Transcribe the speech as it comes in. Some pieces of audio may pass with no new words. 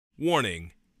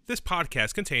Warning: this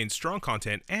podcast contains strong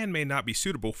content and may not be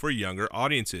suitable for younger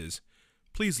audiences.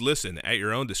 Please listen at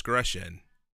your own discretion.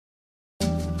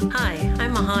 Hi,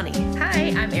 I'm Mahani.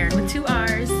 Hi, I'm Erin with 2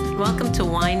 R's. Welcome to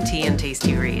Wine, Tea, and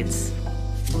Tasty Reads.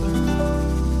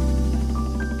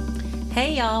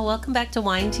 Hey y'all, welcome back to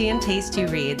Wine, Tea, and Tasty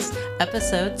Reads,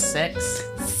 episode 6.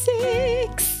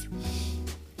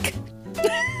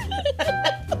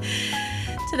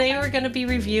 Today we're going to be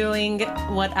reviewing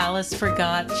What Alice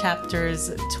Forgot, chapters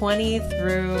 20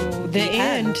 through the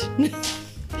end.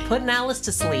 Putting Alice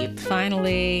to sleep.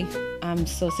 Finally, I'm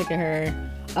so sick of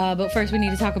her. But first we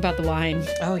need to talk about the wine.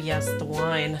 Oh yes, the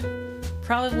wine.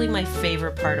 Probably my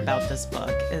favorite part about this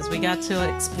book is we got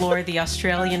to explore the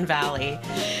Australian Valley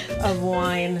of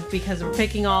wine because we're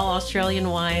picking all Australian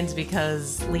wines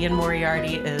because Liane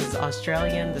Moriarty is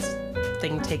Australian. This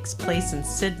thing takes place in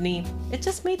Sydney. It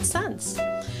just made sense.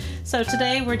 So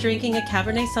today we're drinking a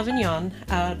Cabernet Sauvignon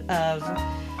out of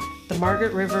the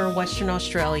Margaret River, Western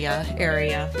Australia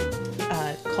area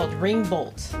called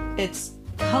Ringbolt. Its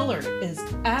color is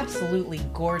absolutely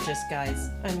gorgeous, guys.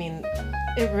 I mean,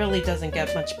 it really doesn't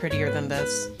get much prettier than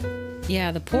this.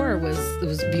 Yeah, the pour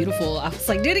was beautiful. I was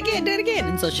like, do it again.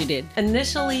 And so she did.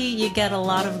 Initially, you get a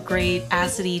lot of great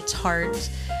acidy,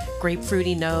 tart,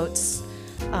 grapefruity notes.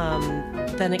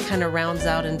 Then it kind of rounds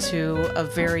out into a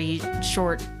very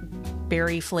short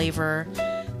berry flavor.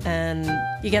 And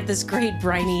you get this great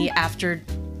briny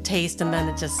aftertaste, and then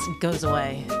it just goes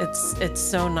away. It's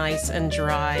so nice and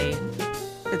dry.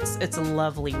 It's a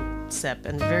lovely sip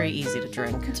and very easy to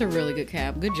drink. It's a really good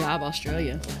cab. Good job,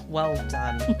 Australia. Well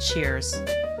done. Cheers.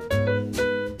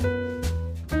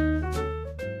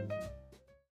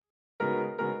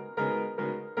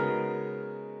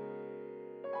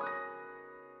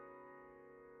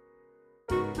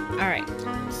 All right.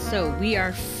 So we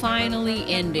are finally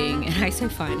ending, and I say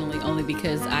finally only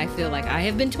because I feel like I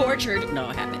have been tortured. No,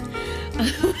 I haven't.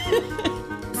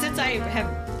 Since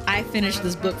I finished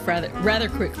this book rather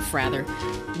quickly,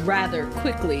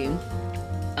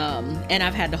 and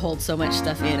I've had to hold so much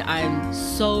stuff in. I'm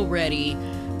so ready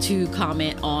to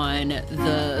comment on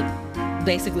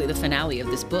basically the finale of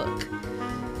this book,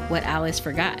 What Alice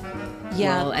Forgot.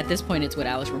 Yeah. Well, at this point, it's what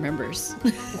Alice remembers.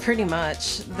 Pretty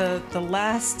much. The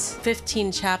last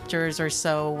 15 chapters or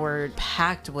so were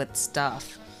packed with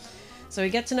stuff. So we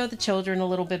get to know the children a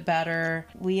little bit better.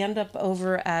 We end up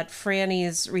over at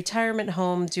Franny's retirement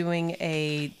home doing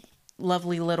a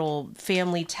lovely little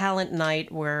family talent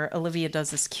night where Olivia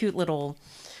does this cute little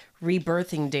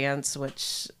rebirthing dance,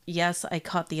 which, yes, I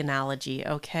caught the analogy,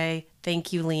 okay?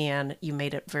 Thank you, Liane. You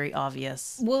made it very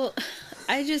obvious. Well,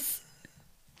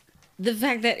 the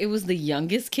fact that it was the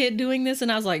youngest kid doing this,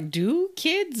 and I was like, do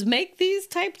kids make these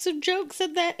types of jokes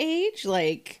at that age?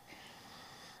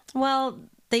 Well,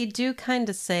 they do kind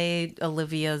of say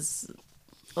Olivia's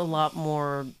a lot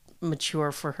more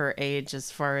mature for her age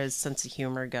as far as sense of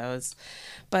humor goes.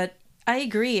 But I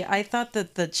agree. I thought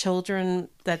that the children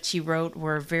that she wrote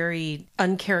were very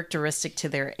uncharacteristic to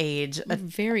their age.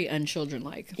 Very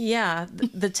unchildren-like. Yeah.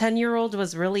 The 10-year-old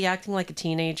was really acting like a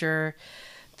teenager.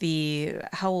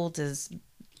 How old is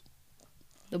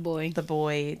the boy? The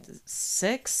boy,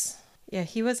 6? Yeah,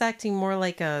 he was acting more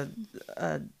like a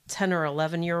 10 or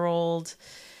 11-year-old.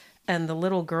 And the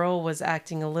little girl was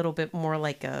acting a little bit more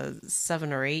like a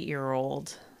 7 or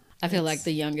 8-year-old. I feel like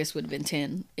the youngest would have been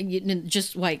 10.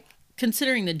 Just like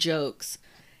considering the jokes.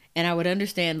 And I would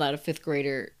understand that a 5th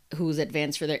grader who's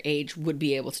advanced for their age would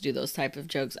be able to do those type of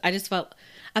jokes. I felt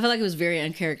like it was very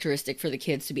uncharacteristic for the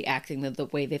kids to be acting the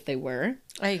way that they were.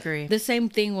 I agree. The same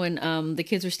thing when the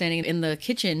kids were standing in the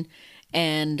kitchen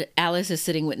and Alice is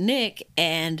sitting with Nick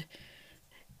and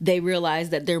they realize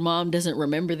that their mom doesn't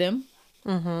remember them.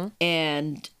 Mm-hmm.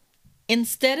 And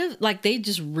instead of, they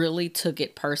just really took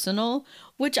it personal,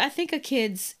 which I think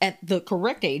kids at the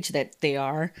correct age that they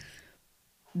are,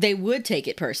 they would take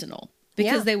it personal.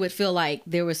 Because they would feel like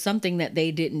there was something that they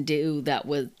didn't do that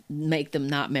would make them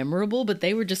not memorable. But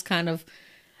they were just kind of,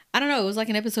 I don't know, it was like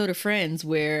an episode of Friends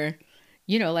where,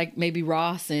 like maybe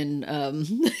Ross and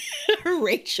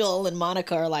Rachel and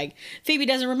Monica are like, Phoebe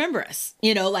doesn't remember us.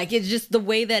 It's just the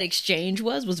way that exchange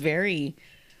was very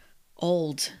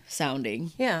old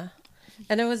sounding. Yeah.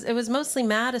 And it was mostly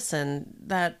Madison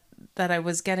that I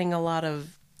was getting a lot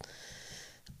of,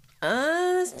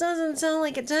 this doesn't sound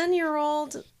like a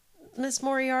 10-year-old. Miss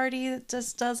Moriarty, it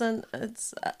just doesn't. It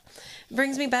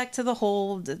brings me back to the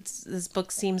whole. This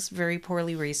book seems very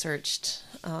poorly researched.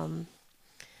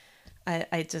 I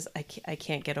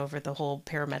can't get over the whole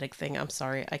paramedic thing. I'm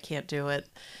sorry, I can't do it.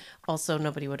 Also,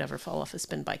 nobody would ever fall off a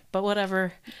spin bike, but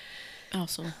whatever.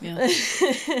 Also, yeah.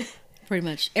 Pretty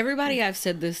much everybody I've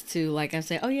said this to, like I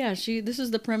say, oh yeah, this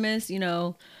is the premise,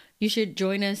 you should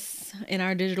join us in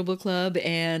our digital book club.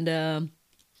 And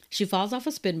she falls off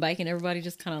a spin bike and everybody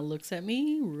just kind of looks at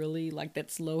me really like that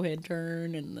slow head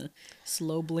turn and the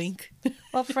slow blink.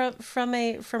 Well, from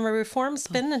a reformed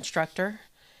spin instructor,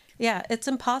 yeah, it's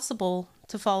impossible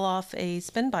to fall off a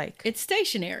spin bike. It's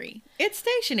stationary.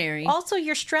 Also,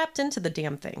 you're strapped into the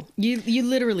damn thing. You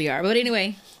literally are. But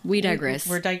anyway, we digress.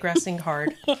 We're digressing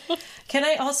hard. Can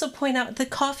I also point out the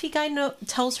coffee guy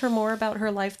tells her more about her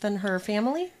life than her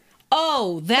family?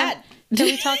 Oh, that. Can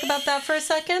we talk about that for a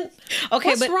second? Okay,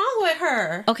 What's wrong with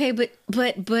her? Okay,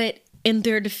 but in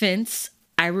their defense,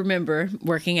 I remember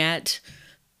working at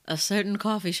a certain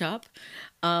coffee shop,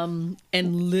 and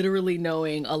literally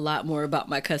knowing a lot more about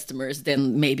my customers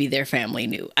than maybe their family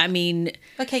knew. I mean,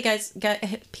 okay, guys,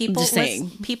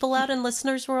 people out in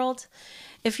listeners' world,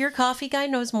 if your coffee guy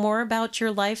knows more about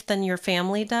your life than your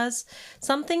family does,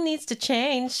 something needs to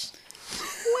change.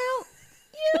 Well,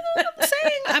 you know what I'm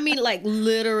saying? I mean, like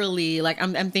literally, like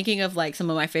I'm thinking of like some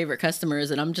of my favorite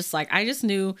customers, and I'm just like, I just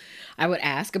knew I would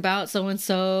ask about so and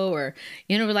so, or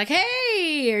like,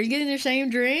 hey, are you getting your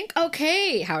same drink?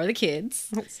 Okay, how are the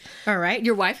kids? All right,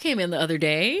 your wife came in the other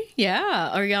day. Yeah,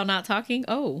 are y'all not talking?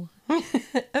 Oh.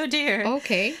 Oh dear.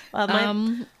 Okay.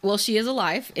 Well, she is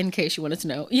alive, in case you wanted to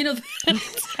know.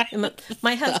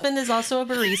 My husband is also a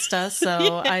barista,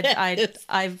 so yes.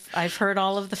 I've heard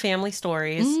all of the family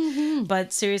stories. Mm-hmm.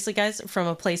 But seriously, guys, from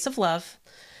a place of love,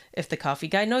 if the coffee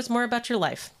guy knows more about your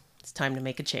life, it's time to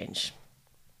make a change.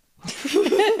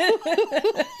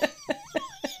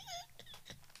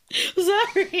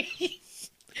 Sorry.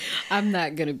 I'm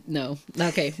not gonna. No.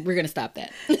 Okay, we're gonna stop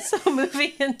that. So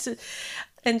moving into.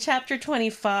 In chapter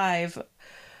 25,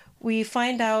 we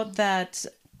find out that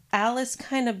Alice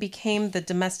kind of became the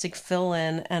domestic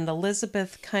fill-in and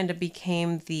Elizabeth kind of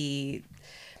became the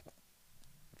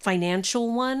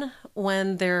financial one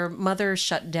when their mother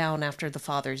shut down after the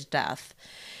father's death.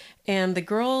 And the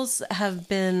girls have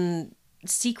been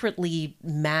secretly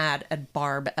mad at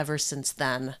Barb ever since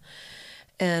then.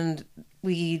 And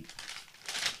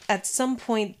at some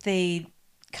point, they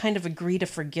kind of agree to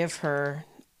forgive her.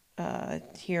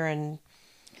 Here in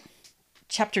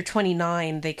chapter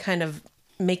 29, they kind of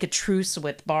make a truce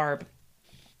with Barb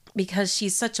because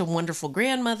she's such a wonderful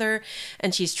grandmother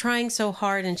and she's trying so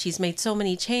hard and she's made so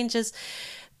many changes.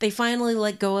 They finally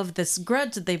let go of this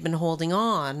grudge that they've been holding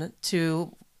on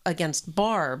to against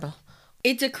Barb.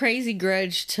 It's a crazy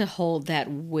grudge to hold that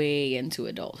way into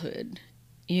adulthood.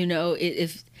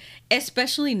 If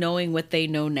especially knowing what they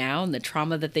know now and the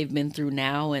trauma that they've been through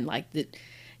now, and like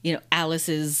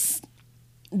Alice's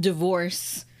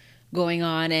divorce going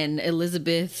on and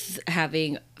Elizabeth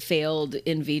having failed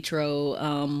in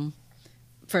vitro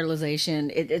fertilization.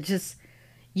 It just,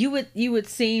 you would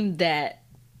seem that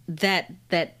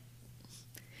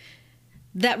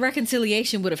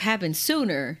reconciliation would have happened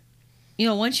sooner.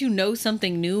 Once you know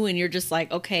something new and you're just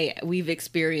like, okay, we've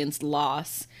experienced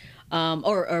loss.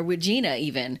 Or with Gina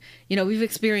even, we've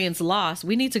experienced loss.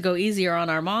 We need to go easier on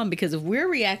our mom, because if we're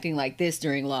reacting like this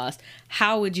during loss,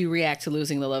 how would you react to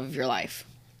losing the love of your life?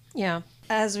 Yeah.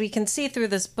 As we can see through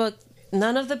this book,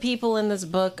 none of the people in this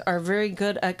book are very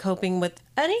good at coping with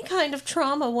any kind of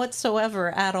trauma whatsoever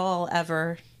at all,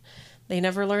 ever. They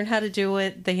never learn how to do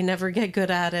it. They never get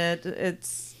good at it.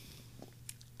 It's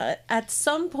at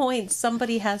some point,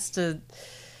 somebody has to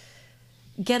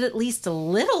get at least a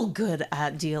little good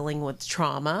at dealing with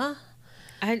trauma.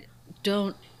 I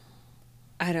don't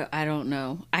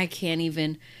know. I can't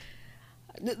even.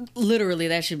 Literally,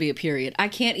 that should be a period. I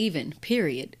can't even.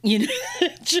 Period.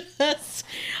 Just.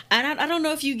 I don't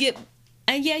know if you get.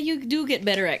 And yeah, you do get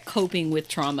better at coping with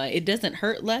trauma. It doesn't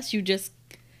hurt less. You just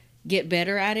get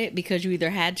better at it because you either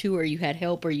had to, or you had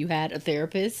help, or you had a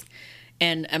therapist.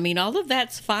 And I mean, all of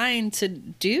that's fine to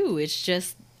do. It's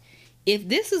just, if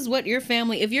this is what your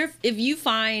family, if you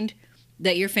find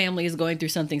that your family is going through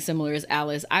something similar as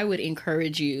Alice, I would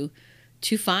encourage you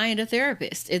to find a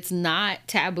therapist. It's not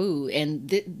taboo, and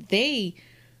they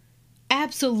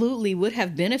absolutely would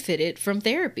have benefited from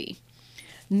therapy.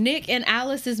 Nick and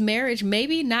Alice's marriage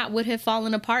maybe not would have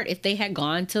fallen apart if they had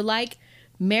gone to like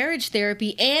marriage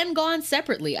therapy and gone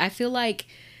separately. I feel like,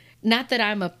 not that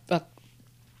I'm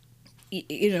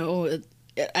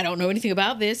I don't know anything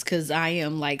about this because I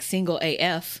am like single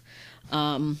AF.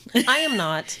 I am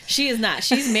not. She is not.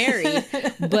 She's married.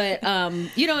 But,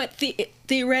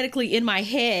 theoretically in my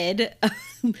head,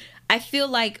 I feel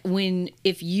like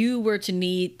if you were to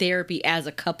need therapy as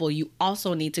a couple, you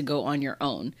also need to go on your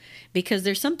own, because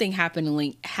there's something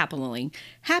happening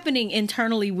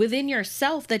internally within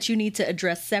yourself that you need to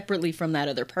address separately from that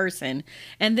other person.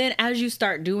 And then as you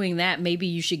start doing that, maybe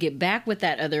you should get back with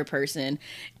that other person.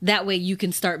 That way you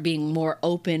can start being more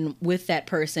open with that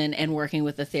person and working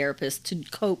with a therapist to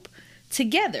cope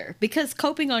together, because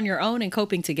coping on your own and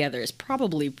coping together is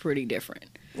probably pretty different.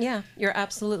 Yeah, you're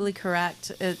absolutely correct.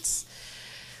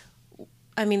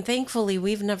 Thankfully,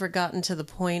 we've never gotten to the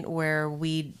point where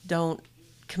we don't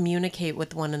communicate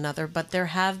with one another, but there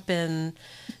have been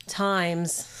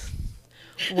times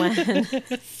when...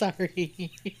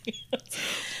 Sorry.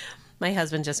 My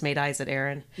husband just made eyes at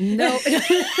Aaron. No,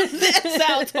 that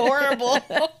sounds horrible.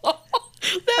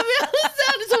 That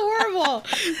sounds horrible.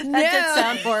 That did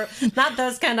sound horrible. Not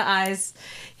those kind of eyes.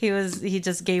 He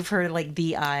just gave her like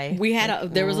the eye.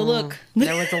 There was a look.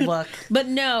 There was a look. But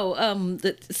no,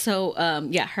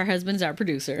 her husband's our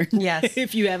producer. Yes.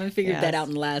 If you haven't figured that out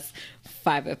in the last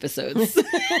 5 episodes.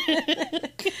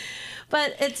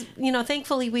 But it's,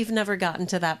 thankfully we've never gotten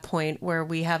to that point where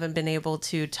we haven't been able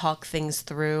to talk things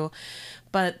through.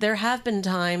 But there have been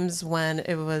times when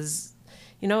it was,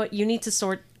 you need to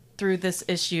sort through this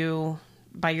issue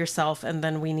by yourself, and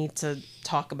then we need to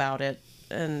talk about it.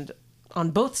 And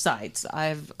on both sides,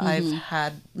 I've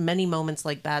had many moments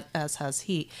like that, as has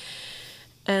he.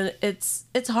 And it's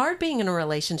hard being in a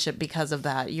relationship because of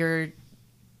that. You're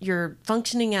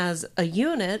functioning as a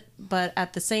unit, but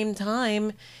at the same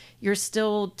time, you're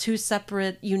still 2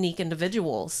 separate, unique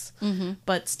individuals. Mm-hmm.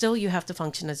 But still, you have to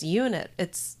function as a unit.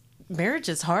 Marriage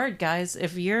is hard, guys.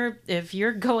 If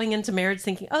you're going into marriage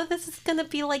thinking, oh, this is gonna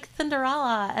be like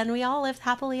Cinderella and we all lived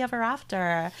happily ever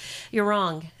after, you're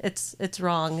wrong. It's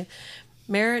wrong.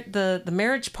 The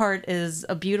marriage part is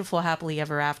a beautiful happily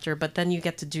ever after, but then you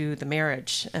get to do the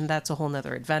marriage, and that's a whole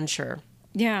nother adventure.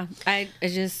 Yeah, I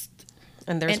just...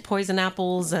 And there's poison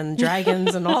apples and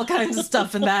dragons and all kinds of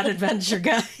stuff in that adventure,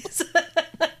 guys.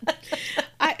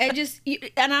 I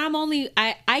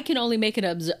can only make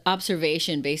an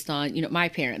observation based on, my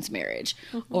parents' marriage,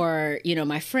 mm-hmm. or,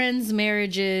 my friends'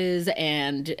 marriages,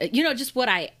 and, just what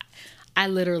I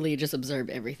literally just observe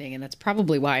everything. And that's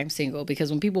probably why I'm single, because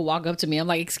when people walk up to me, I'm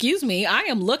like, excuse me, I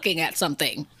am looking at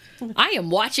something. I am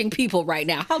watching people right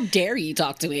now. How dare you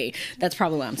talk to me? That's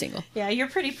probably why I'm single. Yeah, you're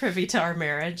pretty privy to our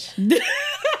marriage. But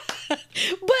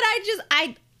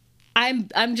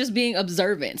I'm just being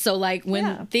observant. So like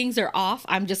when things are off,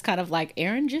 I'm just kind of like,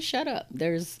 Aaron, just shut up.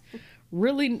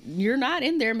 You're not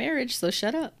in their marriage, so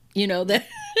shut up. That.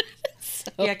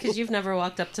 So. Yeah, because you've never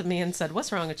walked up to me and said,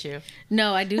 what's wrong with you?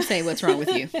 No, I do say what's wrong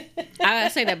with you. I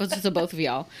say that to both of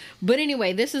y'all. But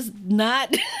anyway, this is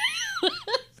not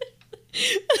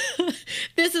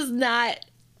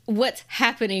what's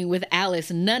happening with Alice.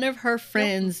 None of her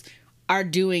friends are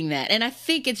doing that. And I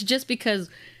think it's just because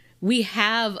we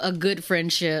have a good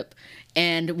friendship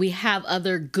and we have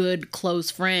other good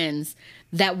close friends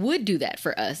that would do that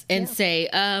for us and say,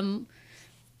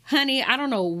 honey, I don't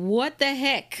know what the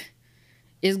heck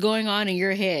is going on in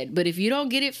your head, but if you don't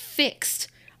get it fixed,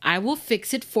 I will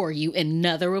fix it for you and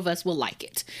neither of us will like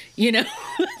it,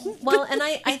 Well, and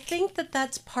I think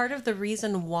that's part of the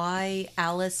reason why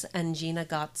Alice and Gina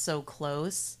got so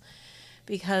close,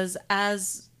 because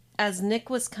as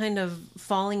Nick was kind of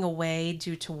falling away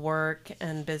due to work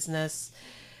and business,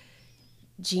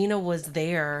 Gina was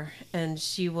there, and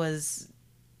she was,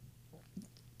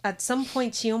 at some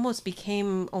point, she almost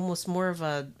became more of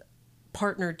a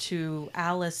partner to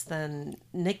Alice than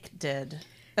Nick did,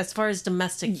 as far as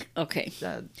domestic,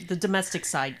 the domestic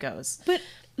side goes. But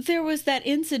there was that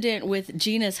incident with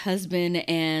Gina's husband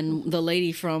and the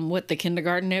lady from the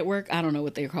Kindergarten Network. I don't know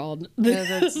what they're called.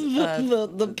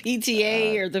 The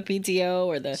PTA or the PTO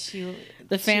or the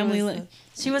family.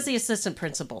 She was the assistant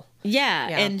principal. Yeah,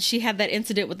 and she had that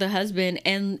incident with the husband,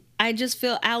 and I just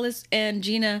feel Alice and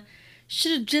Gina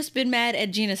should have just been mad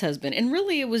at Gina's husband. And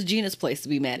really, it was Gina's place to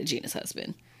be mad at Gina's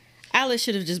husband. Alice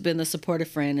should have just been the supportive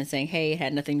friend and saying, hey, it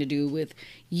had nothing to do with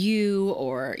you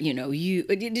or, you.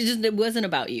 It wasn't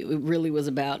about you. It really was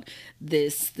about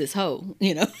this hoe,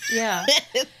 Yeah.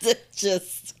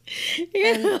 Just,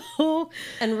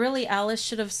 And really, Alice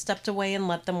should have stepped away and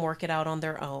let them work it out on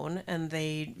their own. And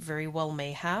they very well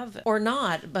may have, or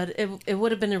not, but it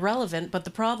would have been irrelevant. But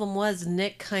the problem was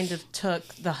Nick kind of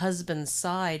took the husband's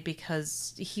side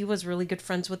because he was really good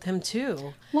friends with him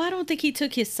too. Well, I don't think he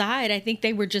took his side. I think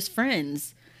they were just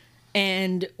friends.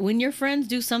 And when your friends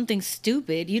do something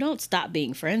stupid, you don't stop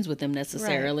being friends with them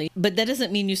necessarily. Right. But that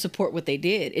doesn't mean you support what they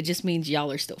did. It just means y'all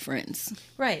are still friends.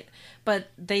 Right. But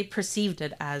they perceived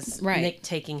it as Nick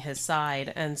taking his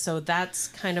side. And so that's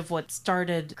kind of what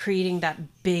started creating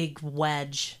that big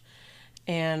wedge.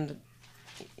 And,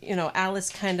 you know, Alice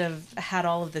kind of had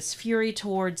all of this fury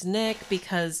towards Nick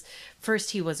because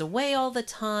first he was away all the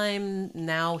time.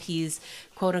 Now he's,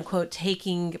 quote unquote,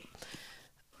 taking...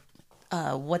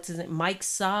 Mike's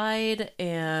side,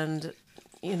 and,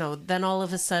 you know, then all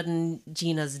of a sudden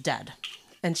Gina's dead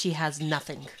and she has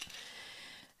nothing.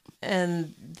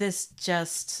 And this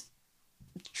just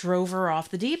drove her off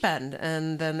the deep end,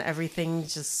 and then everything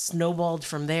just snowballed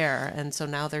from there. And so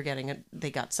now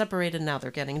they got separated, now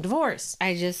they're getting divorced.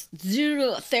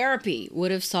 Zero therapy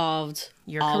would have solved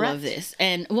all of this.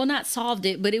 And, well, not solved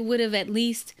it, but it would have at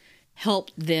least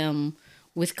helped them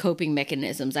with coping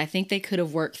mechanisms. I think they could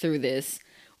have worked through this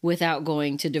without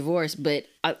going to divorce. But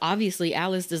obviously,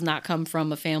 Alice does not come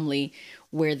from a family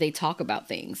where they talk about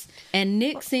things. And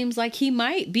Nick seems like he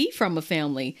might be from a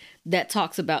family that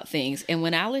talks about things. And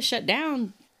when Alice shut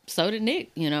down, so did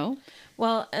Nick, you know?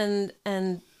 Well, and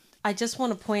I just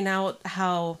want to point out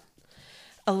how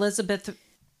Elizabeth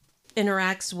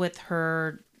interacts with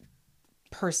her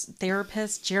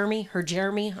therapist, Jeremy.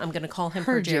 I'm going to call him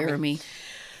her Jeremy.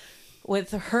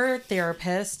 With her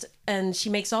therapist, and she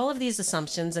makes all of these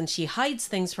assumptions and she hides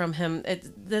things from him.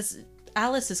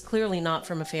 Alice is clearly not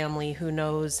from a family who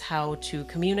knows how to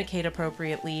communicate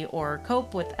appropriately or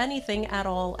cope with anything at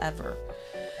all ever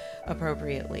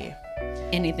appropriately.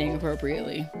 Anything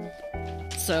appropriately.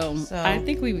 So I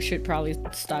think we should probably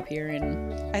stop here,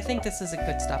 and I think this is a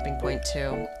good stopping point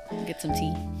too. Get some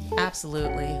tea.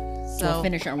 Absolutely. So we'll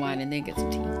finish our wine and then get some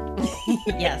tea.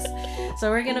 Yes. So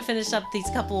we're gonna finish up these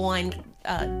couple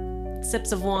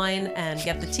sips of wine and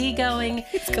get the tea going.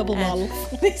 It's a couple bottles.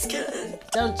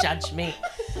 Don't judge me.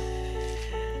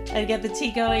 And get the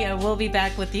tea going, and we'll be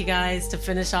back with you guys to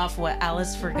finish off what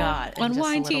Alice forgot on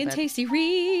Wine, Tea, and Tasty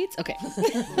Reads. Okay.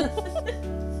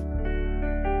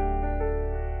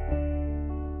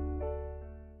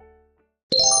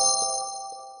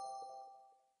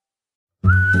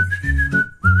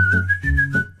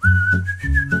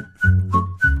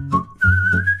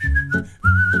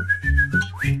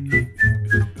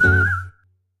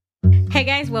 Hey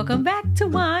guys, welcome back to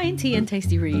Wine, Tea, and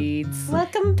Tasty Reads.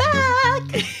 Welcome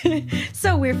back!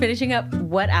 So we're finishing up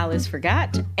What Alice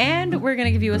Forgot, and we're going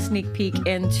to give you a sneak peek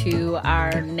into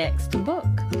our next book.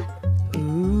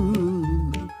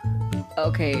 Ooh.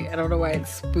 Okay, I don't know why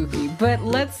it's spooky, but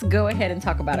let's go ahead and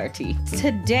talk about our tea.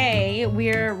 Today,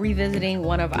 we're revisiting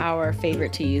one of our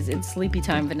favorite teas. It's Sleepy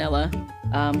Time Vanilla,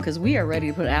 because we are ready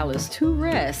to put Alice to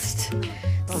rest.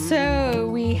 So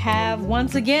we have,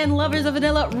 once again, lovers of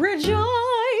vanilla, rejoice!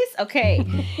 Okay,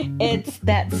 it's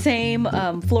that same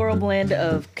floral blend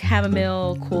of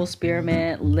chamomile, cool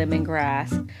spearmint,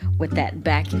 lemongrass with that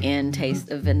back end taste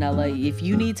of vanilla. If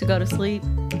you need to go to sleep,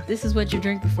 this is what you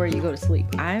drink before you go to sleep.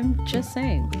 I'm just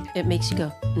saying. It makes you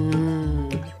go,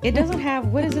 It doesn't have,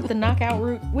 what is it, the knockout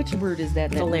root? Which root is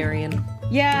that? Valerian.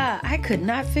 Yeah, I could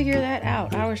not figure that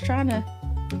out. I was trying to...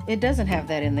 It doesn't have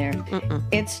that in there.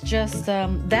 It's just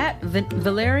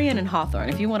Valerian and Hawthorn.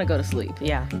 If you want to go to sleep,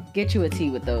 get you a tea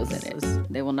with those in it.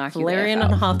 They will knock Valerian you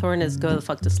out. and Hawthorn is go the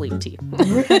fuck to sleep tea.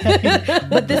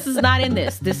 But this is not in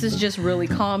this. This is just really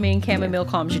calming. Chamomile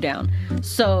calms you down.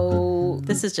 So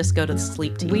this is just go to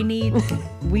sleep tea. We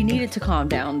needed to calm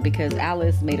down because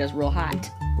Alice made us real hot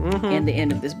in the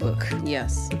end of this book.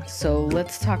 Yes. So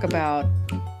let's talk about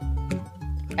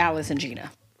Alice and Gina.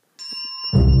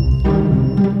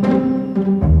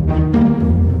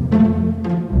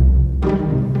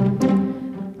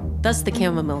 Thus the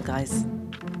chamomile guys.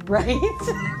 Right?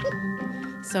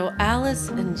 So Alice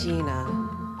and Gina,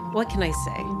 what can I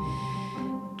say?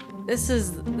 This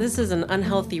is an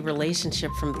unhealthy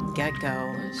relationship from the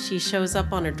get-go. She shows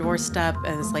up on her doorstep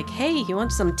and is like, hey, you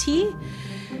want some tea?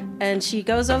 And she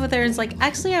goes over there and is like,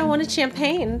 actually, I wanted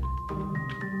champagne.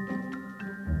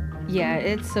 Yeah,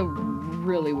 it's a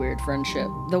really weird friendship.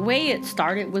 The way it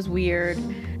started was weird.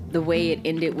 The way it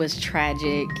ended was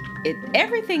tragic.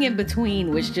 Everything in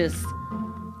between was just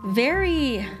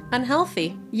very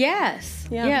unhealthy. Yes.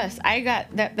 Yeah. Yes. I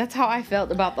got that. That's how I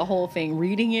felt about the whole thing.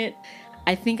 Reading it,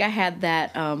 I think I had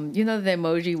that, the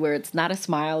emoji where it's not a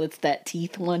smile, it's that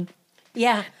teeth one.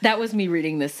 Yeah. That was me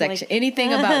reading this section. Like,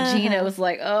 anything about Gina was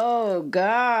like, oh,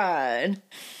 God.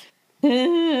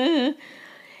 It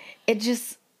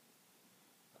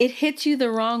it hits you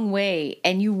the wrong way,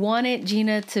 and you wanted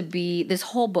Gina to be, this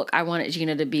whole book, I wanted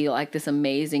Gina to be like this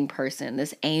amazing person,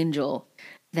 this angel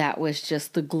that was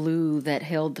just the glue that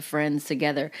held the friends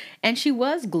together. And she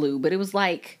was glue, but it was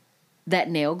like that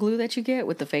nail glue that you get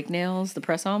with the fake nails, the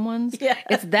press-on ones. Yeah,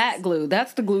 it's that glue.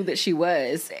 That's the glue that she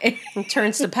was. It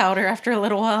turns to powder after a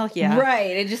little while. Yeah,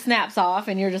 right. It just snaps off,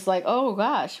 and you're just like, oh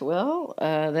gosh, well,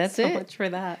 that's so it. So much for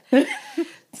that.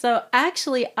 So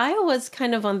actually, I was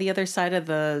kind of on the other side of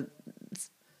the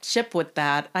ship with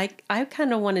that. I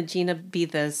kind of wanted Gina to be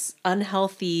this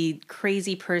unhealthy,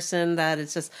 crazy person that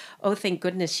is just, oh, thank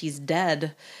goodness she's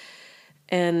dead.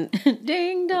 And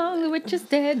ding dong, the witch is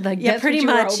dead. Like, yeah, that's pretty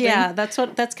what much. Yeah, that's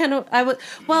kind of I would.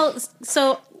 Well,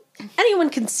 so anyone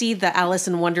can see the Alice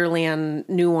in Wonderland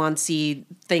nuancy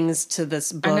things to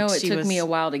this book. I know it took me a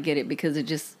while to get it because it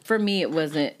just, for me, it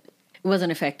wasn't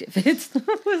effective. It's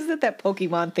was it that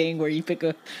Pokemon thing where you pick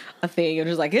a thing and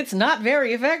it's like, it's not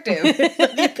very effective.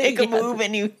 You pick a move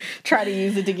and you try to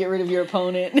use it to get rid of your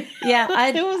opponent. Yeah,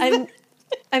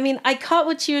 I mean, I caught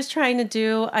what she was trying to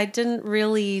do. I didn't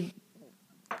really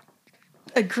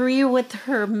agree with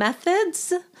her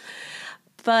methods,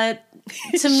 but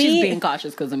to me, she's being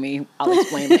cautious because of me. I'll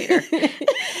explain later.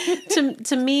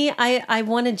 To me, I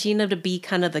wanted Gina to be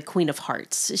kind of the Queen of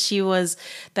Hearts. She was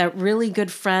that really good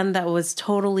friend that was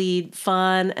totally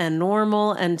fun and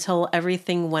normal until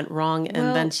everything went wrong,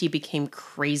 and then she became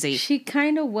crazy. She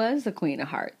kind of was the Queen of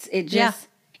Hearts. It just,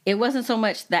 it wasn't so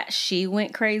much that she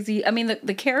went crazy. I mean,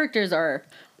 the characters are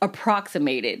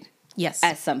approximated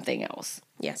as something else.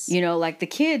 Yes. You know, like the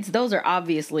kids, those are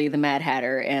obviously the Mad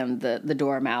Hatter and the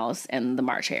Dormouse and the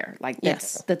March Hare. Like,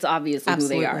 that's obviously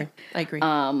absolutely who they are. I agree.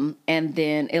 And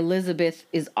then Elizabeth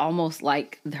is almost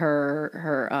like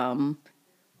her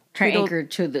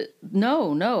anchored to the...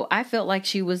 No. I felt like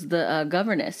she was the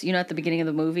governess, you know, at the beginning of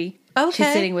the movie. Okay.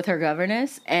 She's sitting with her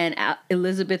governess, and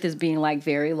Elizabeth is being, like,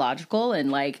 very logical and,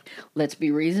 like, let's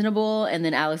be reasonable. And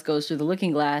then Alice goes through the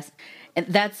looking glass. And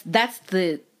that's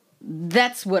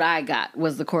what I got,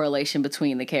 was the correlation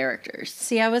between the characters.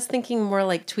 See, I was thinking more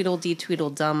like Tweedledee,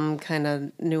 Tweedledum kind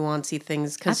of nuancy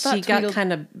things, because she got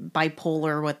kind of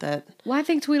bipolar with it. Well, I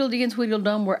think Tweedledee and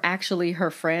Tweedledum were actually her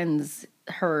friends,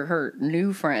 her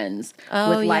new friends.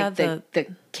 Oh, with like the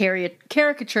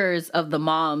caricatures of the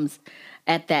moms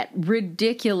at that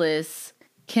ridiculous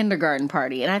kindergarten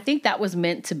party. And I think that was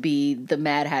meant to be the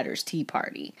Mad Hatter's tea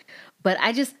party. But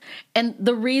and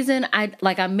the reason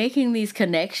I'm making these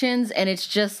connections, and it's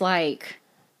just like,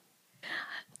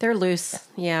 they're loose.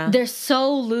 Yeah. They're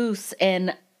so loose.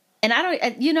 And I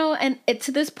don't, you know, and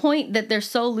to this point that they're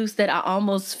so loose that I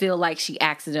almost feel like she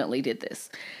accidentally did this,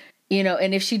 you know,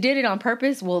 and if she did it on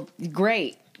purpose, well,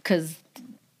 great.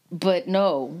 But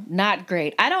no, not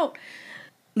great.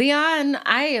 Leon,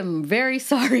 I am very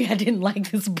sorry I didn't like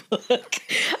this book.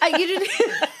 You didn't.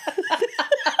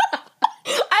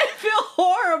 I feel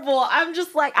horrible. I'm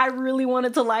just like, I really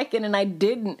wanted to like it and I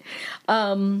didn't.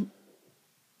 And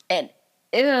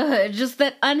just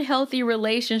that unhealthy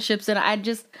relationships. And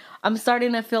I'm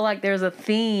starting to feel like there's a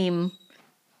theme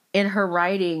in her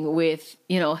writing with,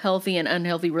 you know, healthy and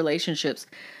unhealthy relationships.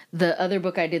 The other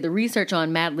book I did the research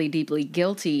on, Madly, Deeply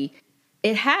Guilty,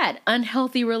 it had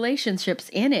unhealthy relationships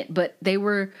in it, but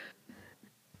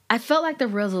I felt like the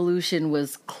resolution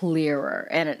was clearer.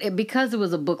 And because it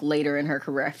was a book later in her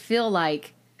career, I feel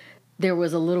like there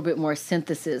was a little bit more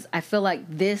synthesis. I feel like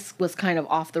this was kind of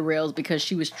off the rails because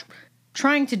she was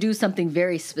trying to do something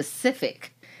very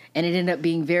specific, and it ended up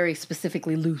being very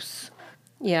specifically loose.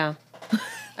 Yeah,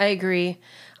 I agree.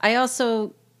 I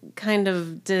also kind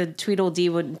of did Tweedledee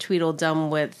and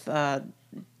Tweedledum with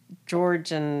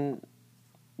George and...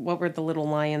 what were the little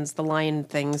lions, the lion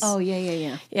things? Oh,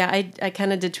 yeah. Yeah, I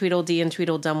kind of did Tweedledee and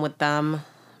Tweedledum with them,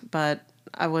 but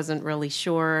I wasn't really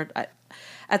sure.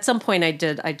 At some point I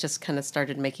just kind of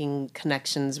started making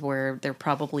connections where there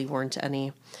probably weren't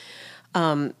any.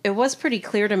 It was pretty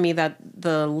clear to me that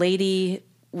the lady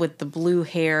with the blue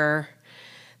hair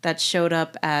that showed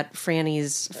up at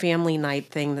Franny's family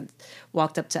night thing that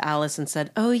walked up to Alice and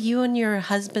said, "Oh, you and your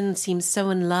husband seem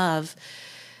so in love."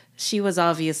 She was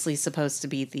obviously supposed to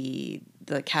be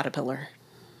the caterpillar.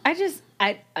 I guess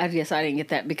I didn't get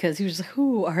that because he was like,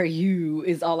 "Who are you?"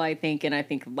 is all I think, and I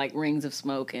think like Rings of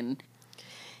Smoke and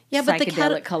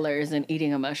psychedelic colors and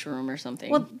eating a mushroom or something.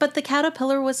 Well, but the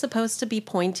caterpillar was supposed to be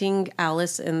pointing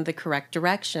Alice in the correct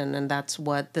direction, and that's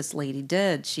what this lady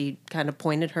did. She kind of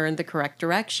pointed her in the correct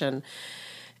direction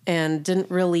and didn't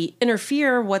really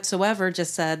interfere whatsoever,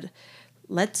 just said,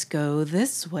 "Let's go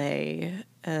this way."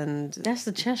 And that's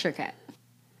the Cheshire Cat.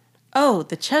 Oh,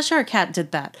 the Cheshire Cat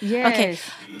did that. Yes.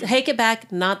 Okay, take it back.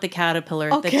 Not the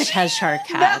caterpillar, Okay. the Cheshire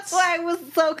Cat. That's why I was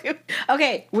so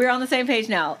okay. We're on the same page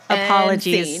now.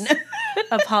 Apologies. And scene.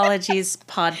 Apologies,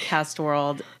 podcast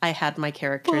world. I had my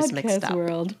characters mixed up.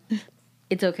 World.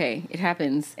 It's okay. It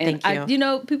happens. And Thank you. You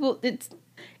know, people.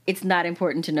 It's not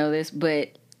important to know this, but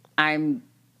I'm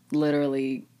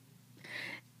literally.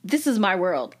 This is my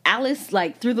world. Alice,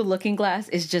 like, through the looking glass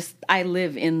is just, I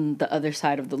live in the other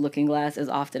side of the looking glass as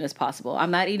often as possible.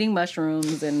 I'm not eating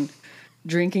mushrooms and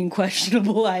drinking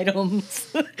questionable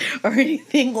items or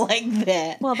anything like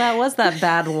that. Well, that was that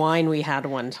bad wine we had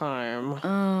one time.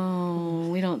 Oh,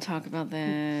 we don't talk about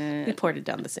that. We poured it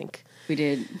down the sink. We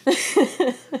did.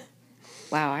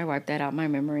 Wow, I wiped that out my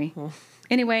memory.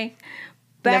 Anyway,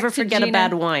 back Never to forget Gina. a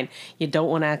bad wine. You don't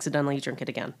want to accidentally drink it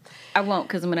again. I won't,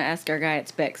 because I'm going to ask our guy at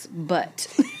Specs, but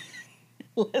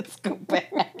let's go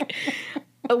back.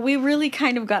 We really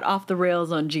kind of got off the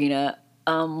rails on Gina.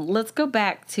 Let's go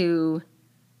back to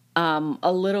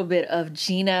a little bit of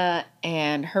Gina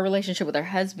and her relationship with her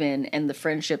husband and the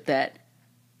friendship that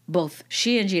both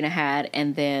she and Gina had,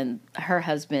 and then her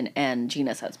husband and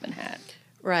Gina's husband had.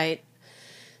 Right.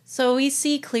 So we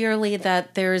see clearly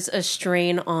that there's a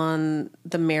strain on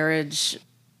the marriage,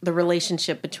 the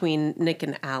relationship between Nick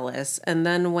and Alice. And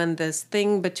then when this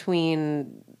thing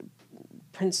between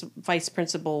Vice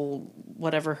Principal,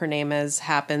 whatever her name is,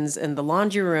 happens in the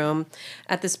laundry room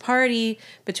at this party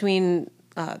between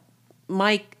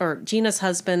Mike or Gina's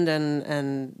husband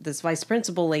and this Vice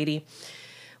Principal lady,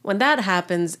 when that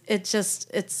happens,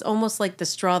 it's almost like the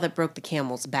straw that broke the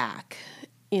camel's back.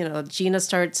 You know, Gina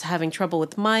starts having trouble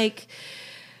with Mike.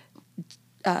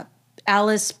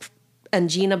 Alice and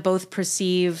Gina both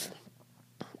perceive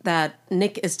that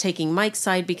Nick is taking Mike's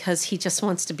side because he just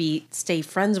wants to stay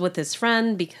friends with his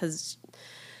friend, because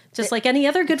just like any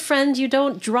other good friend, you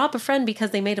don't drop a friend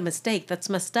because they made a mistake. That's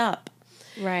messed up.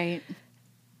 Right.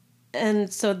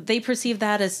 And so they perceive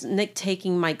that as Nick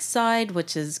taking Mike's side,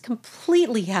 which is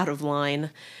completely out of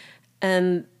line.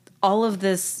 And all of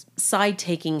this side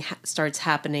taking starts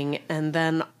happening, and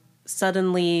then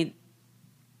suddenly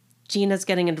Gina's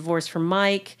getting a divorce from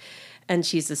Mike, and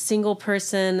she's a single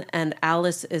person, and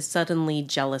Alice is suddenly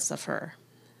jealous of her.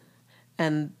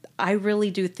 And I really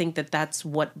do think that that's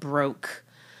what broke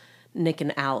Nick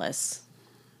and Alice.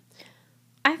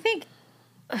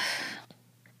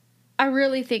 I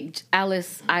really think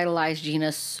Alice idolized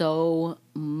Gina so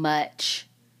much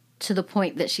to the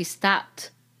point that she stopped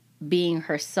being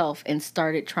herself and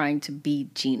started trying to be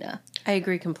Gina. I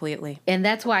agree completely. And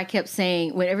that's why I kept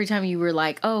saying, when every time you were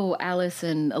like, oh, Alice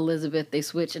and Elizabeth, they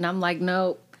switch. And I'm like,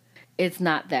 no, it's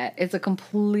not that. It's a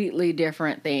completely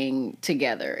different thing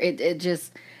together. It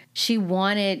just, she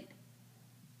wanted,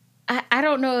 I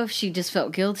don't know if she just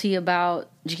felt guilty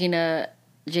about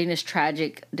Gina's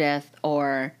tragic death,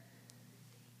 or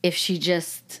if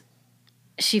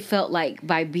she felt like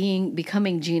by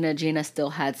becoming Gina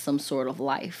still had some sort of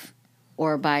life,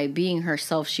 or by being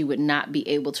herself, she would not be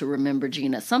able to remember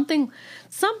Gina. Something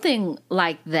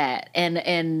like that.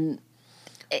 And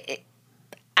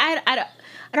I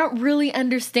don't really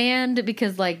understand,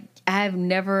 because like I've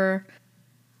never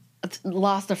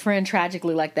lost a friend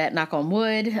tragically like that. Knock on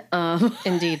wood.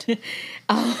 Indeed.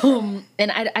 And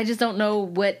I just don't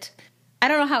know I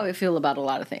don't know how I would feel about a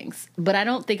lot of things, but I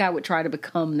don't think I would try to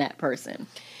become that person.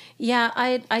 Yeah,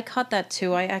 I caught that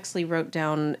too. I actually wrote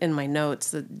down in my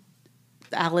notes that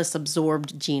Alice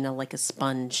absorbed Gina like a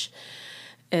sponge.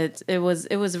 It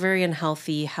was very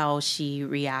unhealthy how she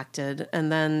reacted,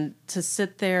 and then to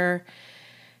sit there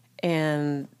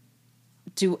and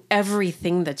do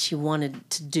everything that she wanted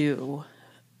to do.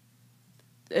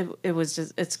 It was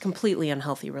just, it's completely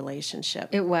unhealthy relationship.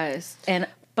 It was.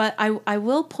 But I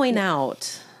will point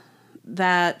out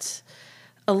that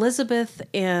Elizabeth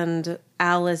and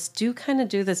Alice do kind of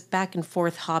do this back and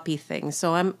forth hoppy thing.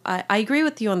 So I agree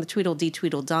with you on the Tweedledee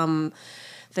Tweedledum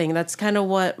thing. That's kind of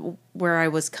where I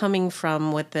was coming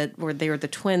from with it, where they were the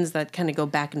twins that kind of go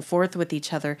back and forth with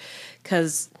each other,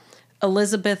 because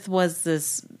Elizabeth was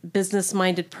this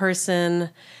business-minded person,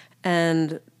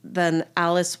 and then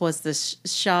Alice was this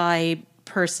shy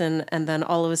person, and then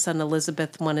all of a sudden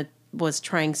Elizabeth was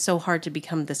trying so hard to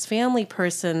become this family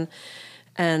person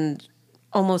and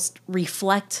almost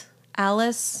reflect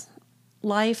Alice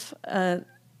life. And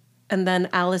then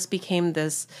Alice became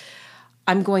this,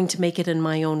 I'm going to make it in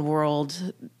my own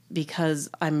world because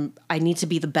I need to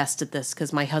be the best at this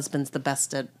because my husband's the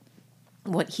best at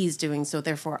what he's doing. So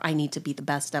therefore I need to be the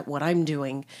best at what I'm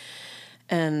doing.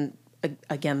 And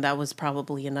again, that was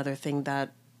probably another thing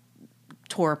that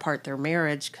tore apart their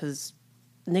marriage, because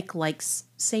Nick likes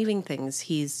saving things.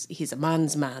 He's a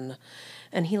man's man,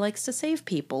 and he likes to save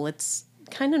people. It's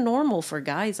kind of normal for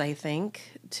guys, I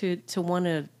think, to want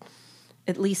to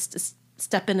at least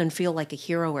step in and feel like a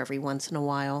hero every once in a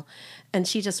while. And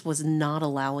she just was not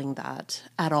allowing that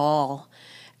at all.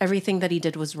 Everything that he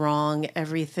did was wrong.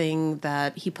 Everything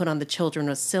that he put on the children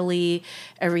was silly.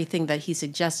 Everything that he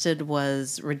suggested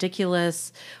was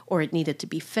ridiculous, or it needed to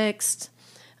be fixed.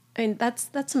 I mean,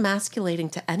 that's emasculating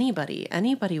to anybody.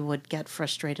 Anybody would get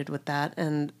frustrated with that.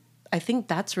 And I think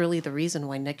that's really the reason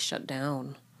why Nick shut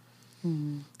down.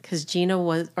 Because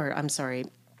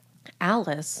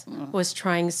Alice was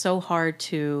trying so hard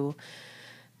to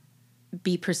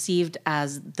be perceived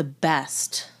as the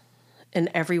best in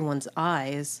everyone's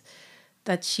eyes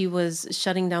that she was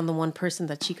shutting down the one person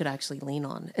that she could actually lean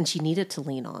on, and she needed to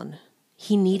lean on.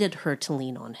 He needed her to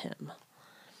lean on him.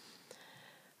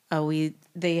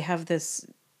 They have this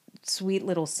sweet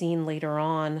little scene later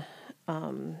on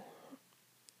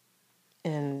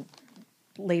in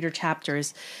later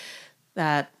chapters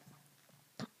that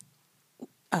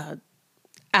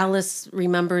Alice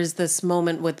remembers this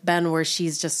moment with Ben where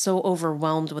she's just so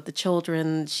overwhelmed with the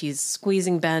children. She's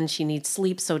squeezing Ben. She needs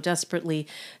sleep so desperately.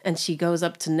 And she goes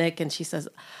up to Nick and she says,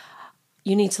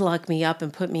 "You need to lock me up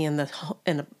and put me in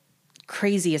a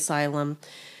crazy asylum."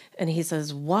 And he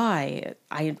says, "Why?"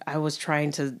 I was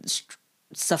trying to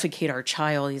suffocate our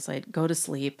child. He's like, "Go to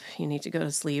sleep. You need to go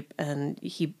to sleep." And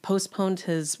he postponed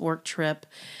his work trip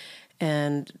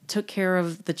and took care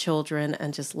of the children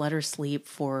and just let her sleep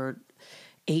for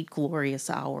 8 glorious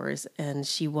hours. And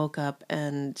she woke up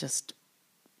and just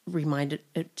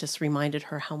reminded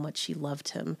her how much she loved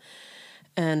him.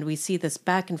 And we see this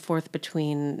back and forth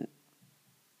between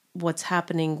what's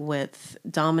happening with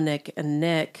Dominic and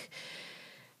Nick.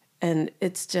 And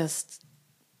it's just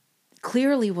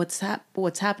clearly what's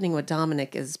happening with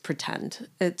Dominic is pretend.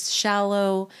 It's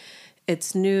shallow.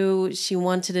 It's new. She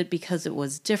wanted it because it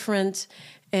was different.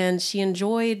 And she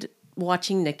enjoyed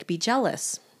watching Nick be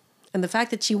jealous. And the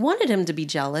fact that she wanted him to be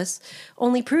jealous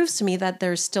only proves to me that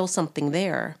there's still something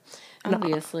there.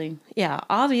 Obviously.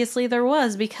 Obviously there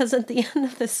was, because at the end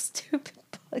of this stupid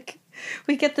book,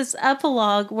 we get this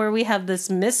epilogue where we have this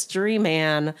mystery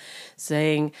man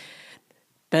saying,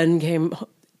 Tom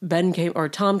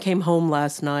came home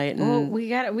last night. And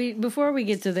Well, before we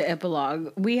get to the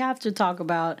epilogue, we have to talk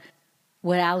about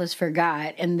what Alice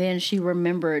forgot, and then she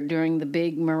remembered during the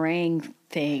big meringue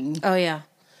thing. Oh, yeah.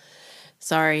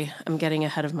 Sorry, I'm getting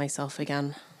ahead of myself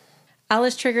again.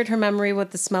 Alice triggered her memory with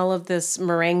the smell of this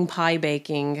meringue pie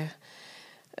baking.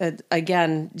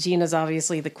 Again, Gina's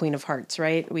obviously the Queen of Hearts,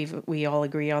 right? We all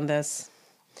agree on this.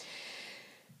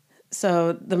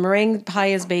 So the meringue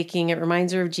pie is baking. It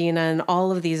reminds her of Gina, and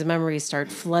all of these memories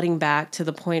start flooding back to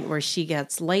the point where she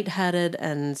gets lightheaded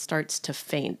and starts to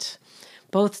faint.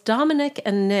 Both Dominic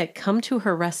and Nick come to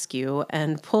her rescue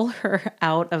and pull her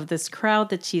out of this crowd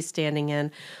that she's standing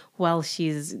in while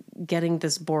she's getting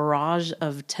this barrage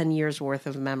of 10 years worth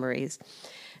of memories.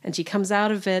 And she comes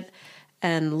out of it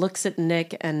and looks at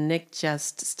Nick, and Nick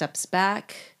just steps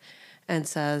back and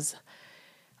says,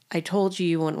 "I told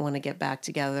you wouldn't want to get back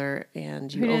together,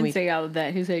 and you owe me." He didn't say all of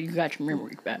that. He said, "You got your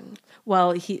memories back."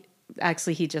 Well, he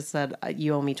just said,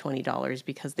 "You owe me $20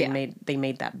 because they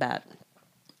made that bet."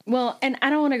 Well, and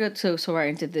I don't want to go so right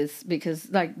into this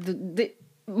because like the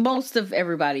most of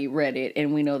everybody read it,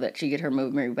 and we know that she get her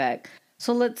memory back.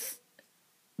 So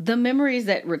the memories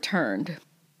that returned.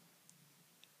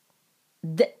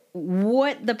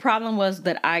 What the problem was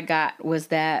that I got was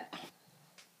that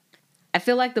I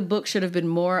feel like the book should have been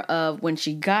more of when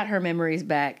she got her memories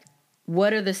back,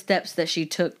 what are the steps that she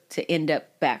took to end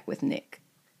up back with Nick?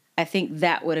 I think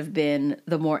that would have been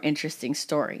the more interesting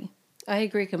story. I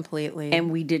agree completely. And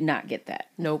we did not get that.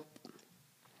 Nope.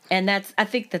 And I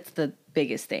think that's the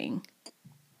biggest thing.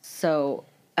 So,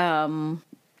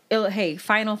 hey,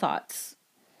 final thoughts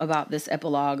about this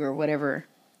epilogue or whatever.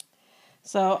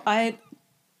 So I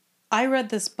read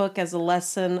this book as a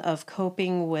lesson of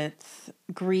coping with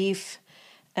grief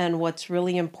and what's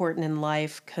really important in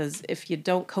life, because if you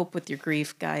don't cope with your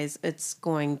grief, guys, it's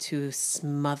going to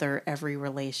smother every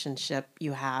relationship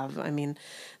you have. I mean,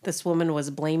 this woman was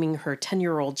blaming her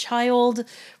 10-year-old child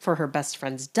for her best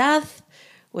friend's death,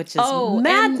 which is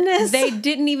madness. And they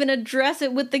didn't even address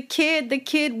it with the kid. The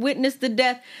kid witnessed the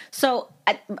death. So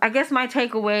I guess my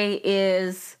takeaway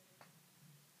is,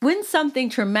 when something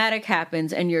traumatic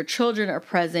happens and your children are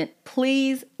present,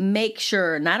 please make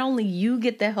sure not only you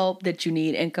get the help that you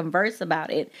need and converse about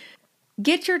it,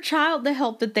 get your child the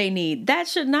help that they need. That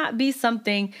should not be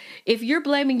something, if you're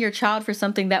blaming your child for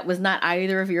something that was not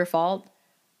either of your fault,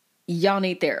 y'all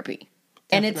need therapy.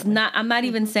 And it's not, I'm not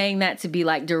even saying that to be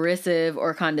like derisive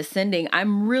or condescending.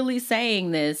 I'm really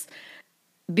saying this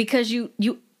because you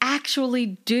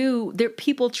actually do, there are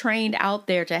people trained out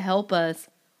there to help us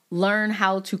learn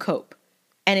how to cope.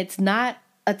 And it's not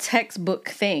a textbook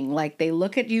thing. Like they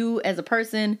look at you as a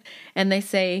person and they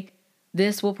say,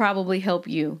 this will probably help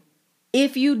you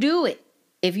if you do it.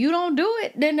 If you don't do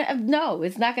it, then no,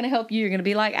 it's not going to help you. You're going to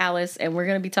be like Alice, and we're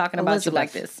going to be talking about you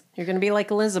like this. You're going to be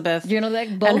like Elizabeth. You're going to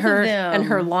like both and her, of them. and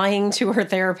her lying to her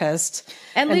therapist.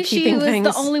 At and least she keeping was things.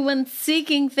 the only one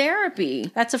seeking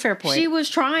therapy. That's a fair point. She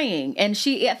was trying, and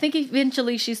I think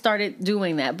eventually she started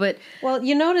doing that. But well,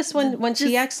 you notice when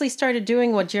she actually started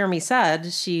doing what Jeremy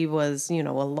said, she was,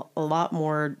 a lot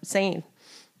more sane.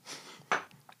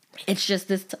 It's just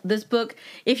this book.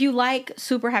 If you like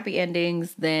super happy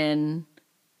endings, then.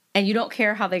 And you don't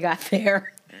care how they got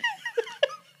there,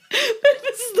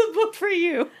 this is the book for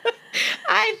you.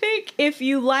 I think if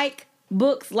you like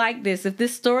books like this, if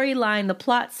this storyline, the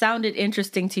plot sounded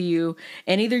interesting to you,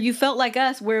 and either you felt like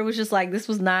us, where it was just like, this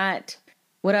was not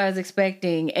what I was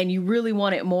expecting, and you really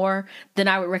wanted more, then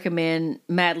I would recommend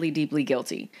Madly Deeply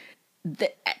Guilty.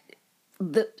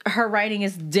 Her writing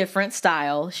is different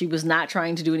style. She was not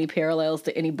trying to do any parallels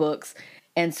to any books.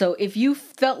 And so if you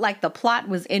felt like the plot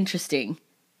was interesting,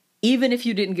 even if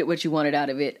you didn't get what you wanted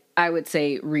out of it, I would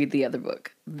say read the other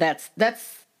book. That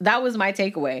was my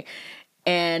takeaway.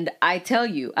 And I tell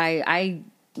you, I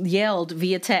yelled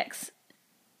via text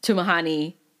to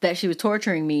Mahani that she was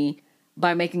torturing me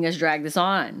by making us drag this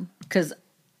on. Because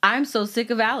I'm so sick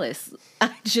of Alice.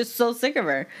 I'm just so sick of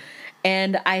her.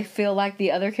 And I feel like the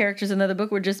other characters in the other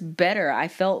book were just better. I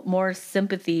felt more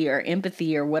sympathy or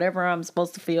empathy or whatever I'm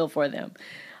supposed to feel for them.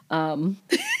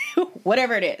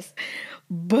 Whatever it is.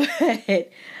 But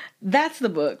that's the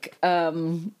book.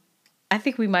 I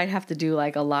think we might have to do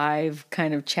like a live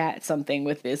kind of chat something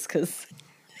with this, because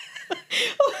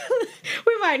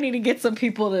we might need to get some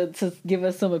people to give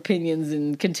us some opinions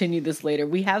and continue this later.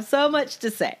 We have so much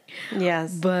to say.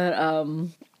 Yes. But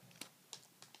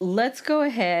let's go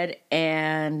ahead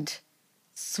and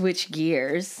switch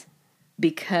gears,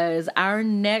 because our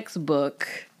next book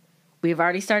we've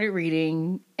already started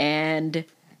reading, and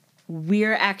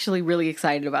we're actually really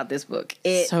excited about this book.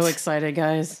 So excited,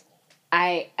 guys.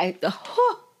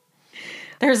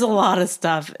 There's a lot of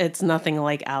stuff. It's nothing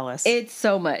like Alice. It's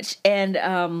so much.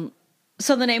 And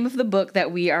so the name of the book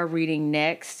that we are reading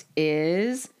next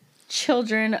is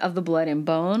Children of the Blood and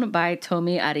Bone by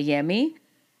Tomi Adeyemi.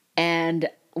 And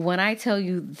when I tell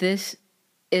you this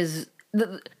is...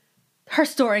 her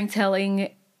storytelling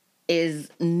is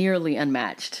nearly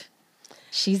unmatched.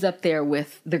 She's up there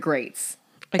with the greats.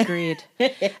 Agreed.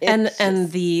 and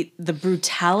the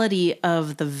brutality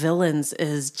of the villains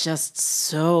is just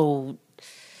so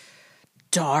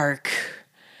dark.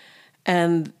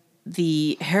 And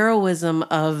the heroism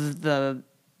of the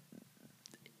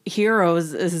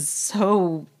heroes is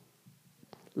so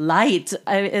light.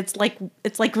 It's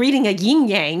like reading a yin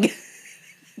yang.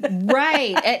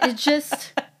 Right. It's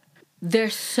just, they're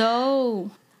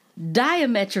so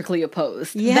diametrically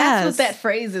opposed. Yes. That's what that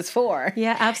phrase is for.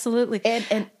 Yeah, absolutely.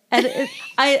 And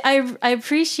I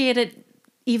appreciate it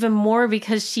even more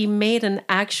because she made an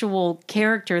actual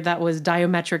character that was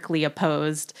diametrically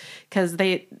opposed, because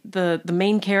the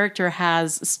main character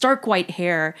has stark white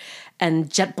hair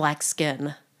and jet black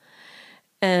skin.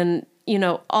 And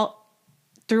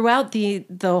throughout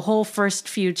the whole first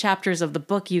few chapters of the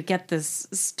book, you get this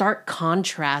stark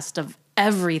contrast of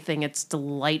everything. It's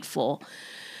delightful.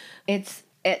 It's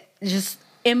just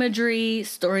imagery,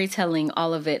 storytelling,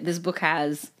 all of it. This book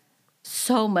has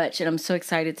so much, and I'm so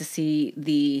excited to see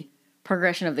the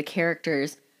progression of the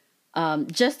characters.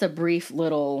 Just a brief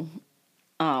little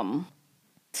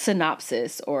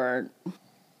synopsis, or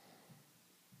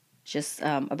just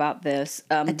about this.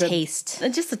 Taste.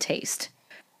 Just a taste.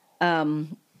 The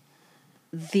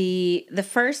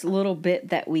first little bit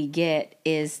that we get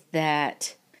is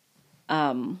that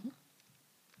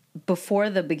before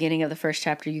the beginning of the first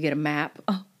chapter, you get a map.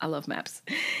 Oh, I love maps.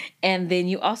 And then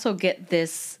you also get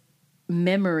this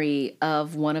memory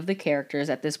of one of the characters.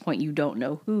 At this point, you don't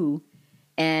know who.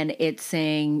 And it's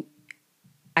saying,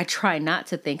 I try not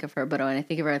to think of her, but when I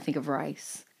think of her, I think of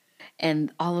rice.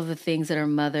 And all of the things that her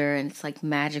mother, and it's like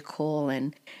magical,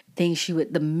 and things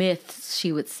the myths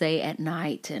she would say at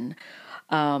night, and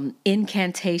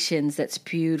incantations that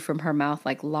spewed from her mouth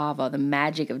like lava, the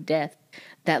magic of death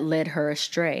that led her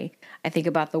astray. I think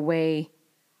about the way,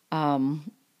 I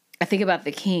think about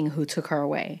the king who took her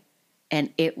away.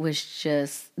 And it was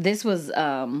just, this was,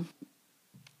 I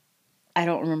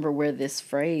don't remember where this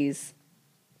phrase,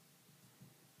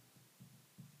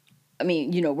 I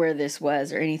mean, you know, where this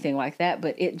was or anything like that,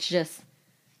 but it just,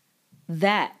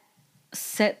 that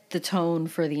set the tone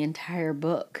for the entire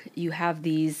book. You have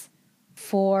these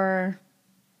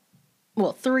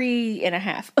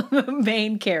 3.5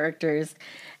 main characters,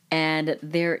 and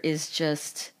there is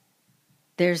just,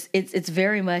 it's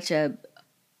very much a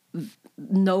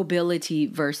nobility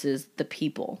versus the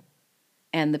people,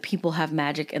 and the people have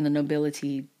magic and the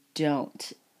nobility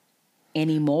don't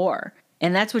anymore.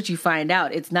 And that's what you find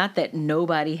out. It's not that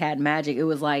nobody had magic. It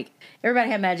was like everybody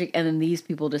had magic, and then these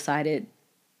people decided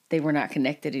they were not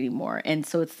connected anymore. And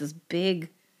so it's this big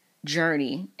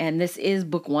journey, and this is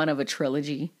book 1 of a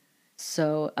trilogy.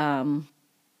 So I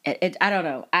don't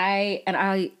know.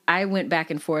 I went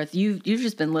back and forth. You've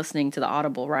just been listening to the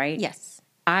Audible, right? Yes.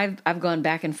 I've gone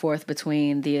back and forth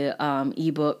between the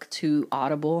ebook to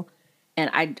Audible,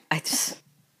 and I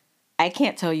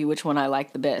can't tell you which one I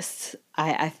like the best.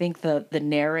 I think the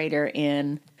narrator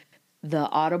in the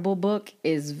Audible book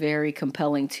is very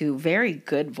compelling too. Very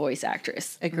good voice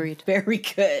actress. Agreed. Very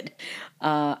good.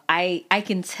 I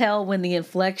can tell when the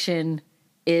inflection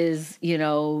is, you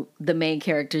know, the main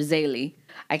character Zaylee.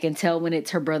 I can tell when it's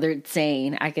her brother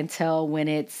Zane. I can tell when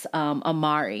it's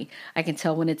Amari. I can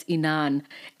tell when it's Inan.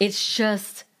 It's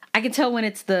just, I can tell when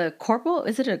it's the corporal.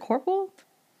 Is it a corporal?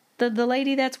 The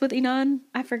lady that's with Inan?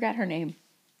 I forgot her name.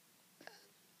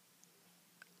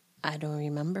 I don't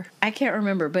remember. I can't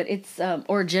remember, but it's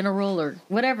or general or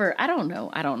whatever. I don't know.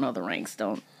 I don't know the ranks.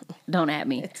 Don't at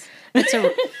me.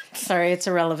 Sorry, it's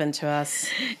irrelevant to us.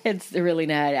 It's really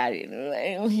not.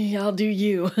 I'll do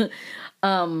you.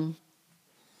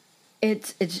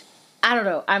 It's I don't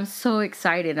know. I'm so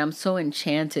excited. I'm so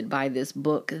enchanted by this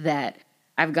book that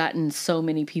I've gotten so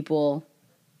many people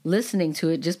listening to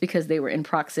it just because they were in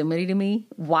proximity to me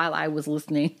while I was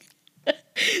listening.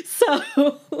 So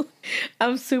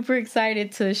I'm super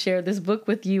excited to share this book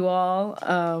with you all.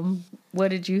 What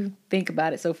did you think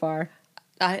about it so far?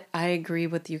 I agree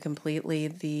with you completely.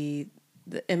 The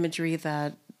imagery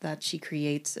that she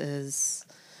creates is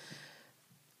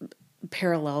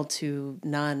parallel to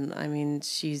none. I mean,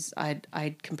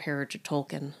 I'd compare her to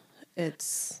Tolkien.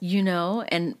 It's, you know,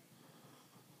 and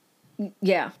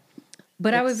yeah,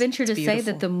 but I would venture to say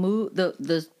that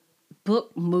the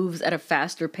book moves at a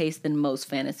faster pace than most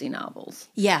fantasy novels.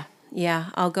 Yeah,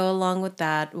 I'll go along with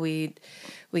that. We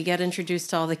get introduced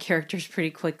to all the characters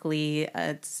pretty quickly.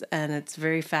 It's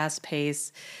very fast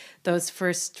paced. Those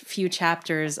first few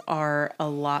chapters are a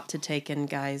lot to take in,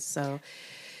 guys. So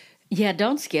yeah,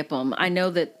 don't skip them. I know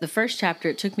that the first chapter,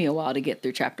 it took me a while to get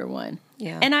through chapter 1.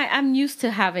 Yeah, and I'm used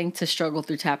to having to struggle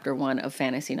through chapter 1 of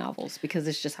fantasy novels because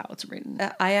it's just how it's written.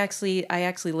 I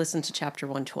actually listened to chapter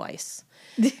 1 twice.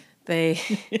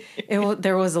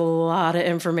 There was a lot of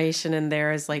information in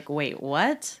there. It's like, wait,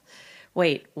 what?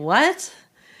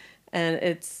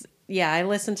 And I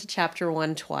listened to chapter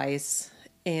 1 twice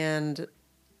and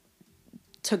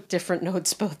took different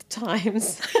notes both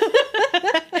times.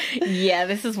 Yeah,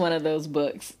 this is one of those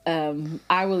books.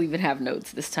 I will even have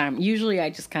notes this time. Usually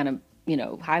I just kind of, you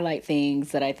know, highlight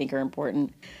things that I think are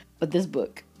important. But this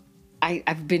book,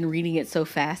 I've been reading it so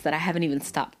fast that I haven't even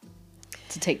stopped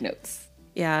to take notes.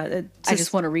 Yeah, I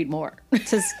just want to read more.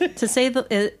 to say that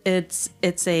it's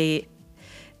a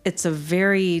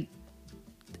very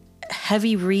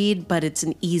heavy read, but it's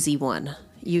an easy one.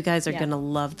 You guys are gonna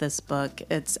love this book.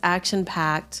 It's action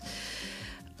packed.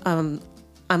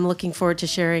 I'm looking forward to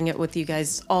sharing it with you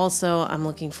guys. Also, I'm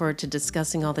looking forward to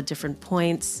discussing all the different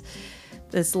points.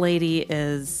 This lady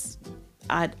is,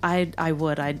 I'd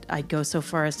go so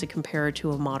far as to compare her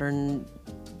to a modern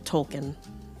Tolkien.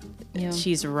 Yeah.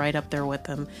 She's right up there with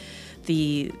him.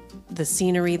 The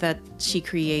scenery that she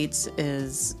creates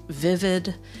is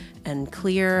vivid and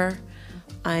clear.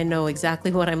 I know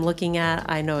exactly what I'm looking at.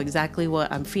 I know exactly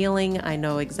what I'm feeling. I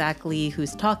know exactly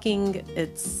who's talking.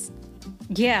 It's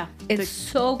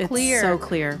so clear. It's so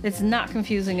clear. It's not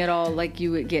confusing at all like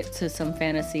you would get to some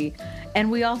fantasy. And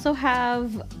we also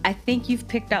have, I think you've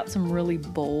picked out some really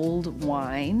bold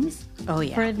wines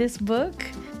for this book.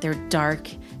 They're dark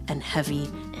and heavy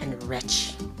and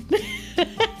rich.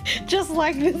 Just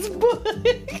like this book.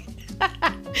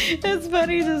 It's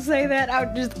funny to say that.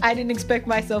 I didn't expect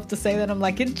myself to say that. I'm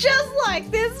like, it's just like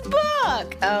this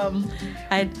book.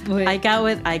 I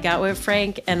got with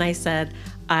Frank and I said,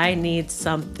 I need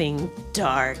something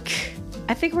dark.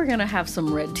 I think we're gonna have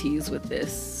some red teas with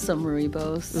this, some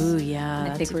rooibos. Ooh, yeah.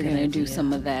 I think we're gonna do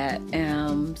some of that.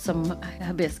 Some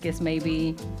hibiscus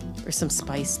maybe, or some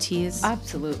spice teas.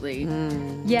 Absolutely.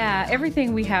 Yeah,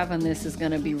 everything we have on this is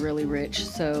gonna be really rich.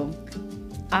 So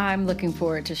I'm looking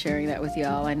forward to sharing that with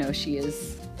y'all. I know she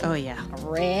is. Oh yeah,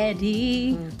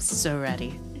 ready. So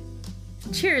ready.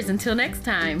 Cheers until next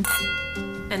time.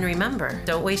 And remember,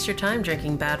 don't waste your time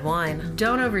drinking bad wine.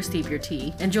 Don't oversteep your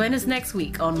tea. And join us next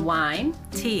week on Wine,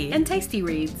 Tea, and Tasty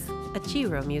Reads. a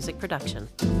Giro Music production.